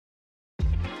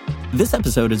This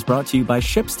episode is brought to you by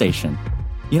ShipStation.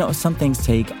 You know, some things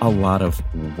take a lot of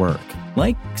work,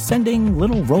 like sending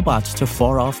little robots to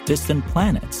far-off distant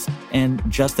planets. And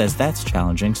just as that's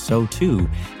challenging, so too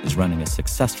is running a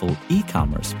successful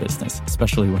e-commerce business,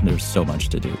 especially when there's so much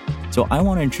to do. So I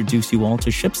want to introduce you all to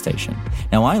ShipStation.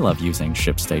 Now, I love using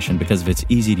ShipStation because of its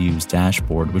easy-to-use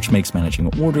dashboard, which makes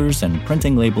managing orders and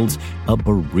printing labels a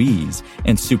breeze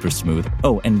and super smooth.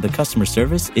 Oh, and the customer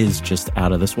service is just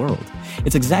out of this world.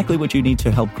 It's exactly what you need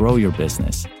to help grow your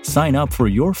business. Sign up for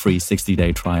your free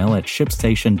 60-day trial at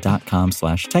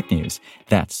shipstation.com/technews.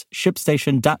 That's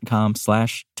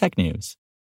shipstation.com/technews.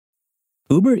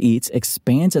 Uber Eats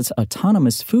expands its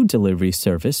autonomous food delivery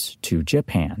service to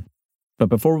Japan. But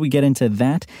before we get into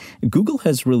that, Google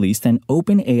has released an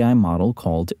open AI model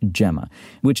called Gemma,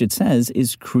 which it says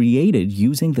is created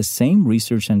using the same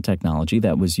research and technology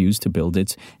that was used to build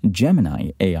its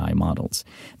Gemini AI models.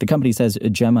 The company says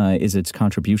Gemma is its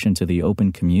contribution to the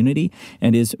open community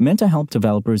and is meant to help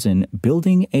developers in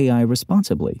building AI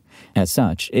responsibly. As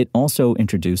such, it also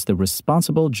introduced the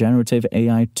Responsible Generative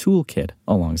AI Toolkit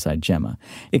alongside Gemma.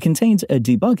 It contains a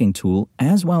debugging tool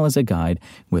as well as a guide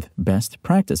with best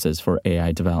practices for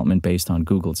AI development based on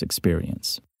Google's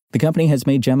experience. The company has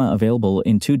made Gemma available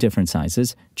in two different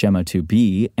sizes, Gemma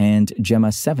 2B and Gemma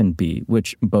 7B,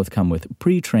 which both come with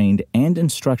pre-trained and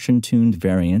instruction-tuned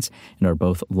variants and are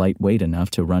both lightweight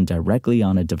enough to run directly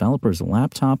on a developer's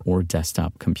laptop or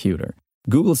desktop computer.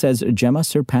 Google says Gemma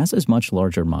surpasses much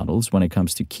larger models when it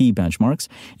comes to key benchmarks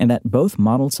and that both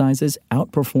model sizes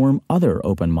outperform other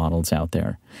open models out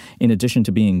there. In addition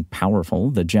to being powerful,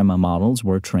 the Gemma models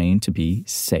were trained to be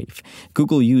safe.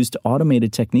 Google used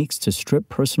automated techniques to strip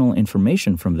personal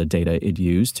information from the data it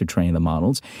used to train the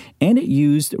models, and it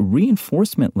used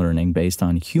reinforcement learning based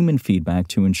on human feedback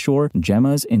to ensure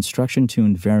Gemma's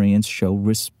instruction-tuned variants show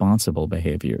responsible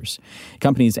behaviors.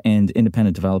 Companies and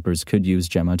independent developers could use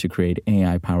Gemma to create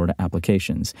AI-powered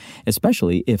applications,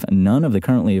 especially if none of the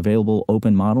currently available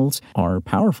open models are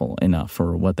powerful enough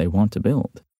for what they want to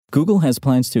build. Google has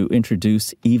plans to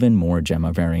introduce even more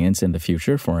Gemma variants in the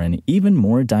future for an even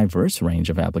more diverse range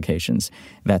of applications.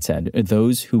 That said,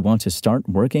 those who want to start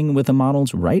working with the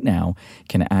models right now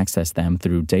can access them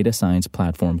through data science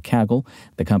platform Kaggle,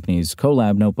 the company's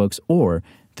Colab notebooks, or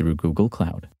through Google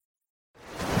Cloud.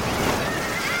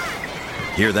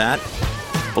 Hear that?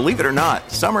 Believe it or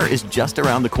not, summer is just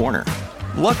around the corner.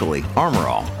 Luckily, Armor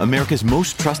All, America's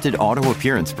most trusted auto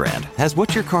appearance brand, has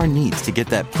what your car needs to get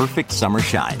that perfect summer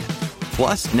shine.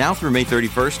 Plus, now through May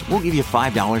 31st, we'll give you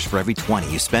 $5 for every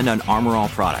 $20 you spend on Armor All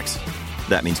products.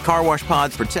 That means car wash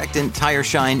pods, protectant, tire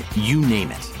shine, you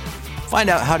name it. Find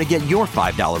out how to get your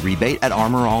 $5 rebate at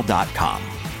armorall.com.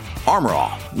 Armor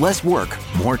All, less work,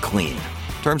 more clean.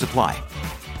 Terms apply.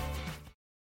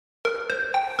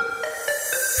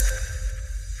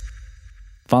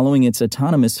 Following its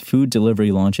autonomous food delivery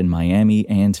launch in Miami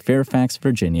and Fairfax,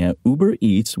 Virginia, Uber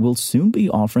Eats will soon be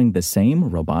offering the same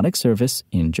robotic service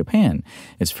in Japan,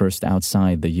 its first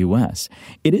outside the U.S.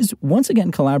 It is once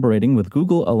again collaborating with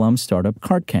Google alum startup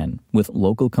Cartken, with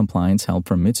local compliance help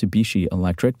from Mitsubishi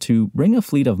Electric to bring a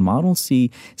fleet of Model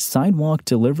C sidewalk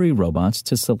delivery robots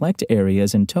to select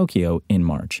areas in Tokyo in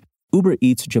March. Uber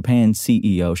Eats Japan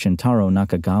CEO Shintaro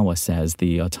Nakagawa says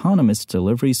the autonomous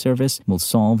delivery service will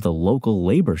solve the local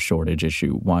labor shortage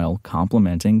issue while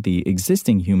complementing the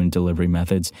existing human delivery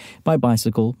methods by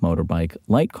bicycle, motorbike,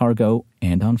 light cargo,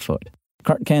 and on foot.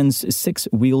 Cartken's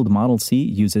six-wheeled Model C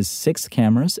uses 6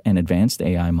 cameras and advanced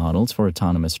AI models for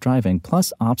autonomous driving,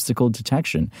 plus obstacle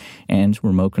detection, and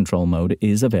remote control mode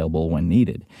is available when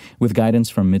needed. With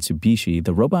guidance from Mitsubishi,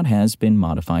 the robot has been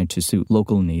modified to suit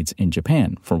local needs in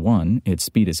Japan. For one, its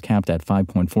speed is capped at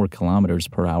 5.4 kilometers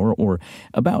per hour, or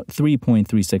about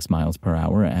 3.36 miles per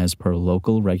hour as per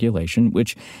local regulation,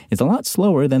 which is a lot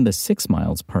slower than the 6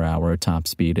 miles per hour top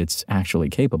speed it's actually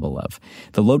capable of.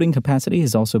 The loading capacity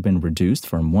has also been reduced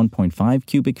from 1.5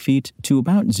 cubic feet to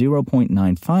about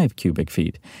 0.95 cubic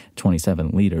feet, 27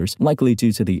 liters, likely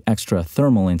due to the extra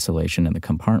thermal insulation in the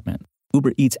compartment.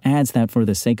 Uber Eats adds that for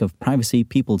the sake of privacy,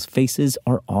 people's faces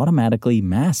are automatically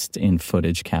masked in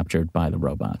footage captured by the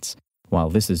robots. While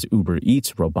this is Uber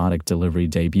Eats' robotic delivery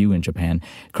debut in Japan,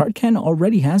 Cartken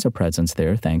already has a presence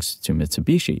there thanks to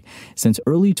Mitsubishi. Since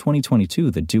early 2022,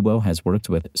 the duo has worked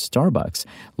with Starbucks,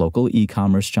 local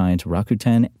e-commerce giant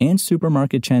Rakuten, and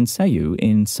supermarket chain Seiyu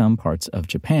in some parts of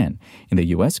Japan. In the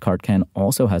U.S., Cartken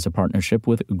also has a partnership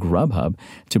with Grubhub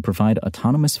to provide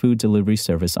autonomous food delivery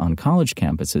service on college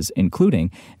campuses,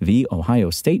 including The Ohio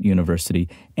State University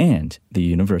and the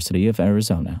University of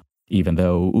Arizona. Even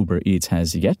though Uber Eats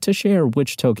has yet to share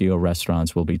which Tokyo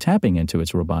restaurants will be tapping into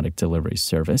its robotic delivery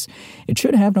service, it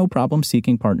should have no problem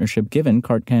seeking partnership given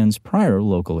Cartcan's prior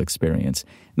local experience.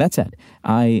 That said,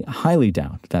 I highly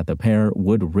doubt that the pair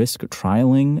would risk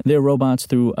trialing their robots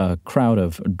through a crowd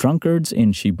of drunkards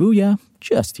in Shibuya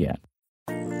just yet.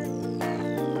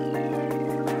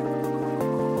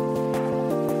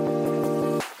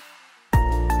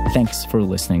 Thanks for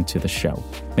listening to the show.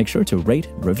 Make sure to rate,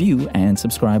 review, and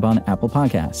subscribe on Apple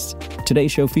Podcasts.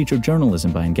 Today's show featured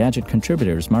journalism by Engadget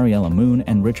contributors Mariella Moon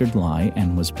and Richard Lai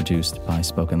and was produced by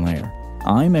Spoken Layer.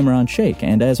 I'm Imran Sheikh,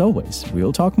 and as always,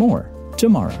 we'll talk more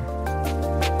tomorrow.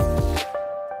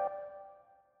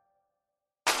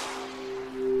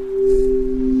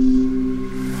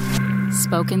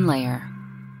 Spoken Layer.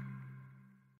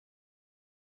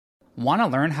 Want to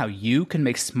learn how you can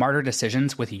make smarter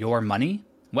decisions with your money?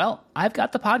 Well, I've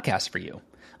got the podcast for you.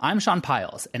 I'm Sean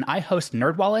Piles, and I host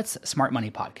NerdWallet's Smart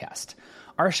Money Podcast.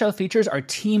 Our show features our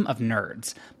team of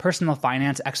nerds, personal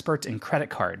finance experts in credit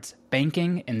cards,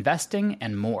 banking, investing,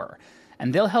 and more.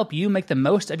 And they'll help you make the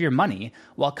most of your money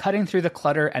while cutting through the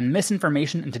clutter and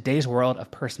misinformation in today's world of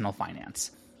personal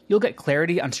finance. You'll get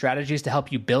clarity on strategies to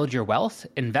help you build your wealth,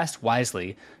 invest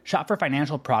wisely, shop for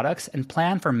financial products, and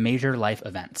plan for major life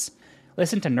events.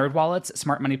 Listen to NerdWallet's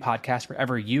Smart Money Podcast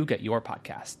wherever you get your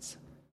podcasts.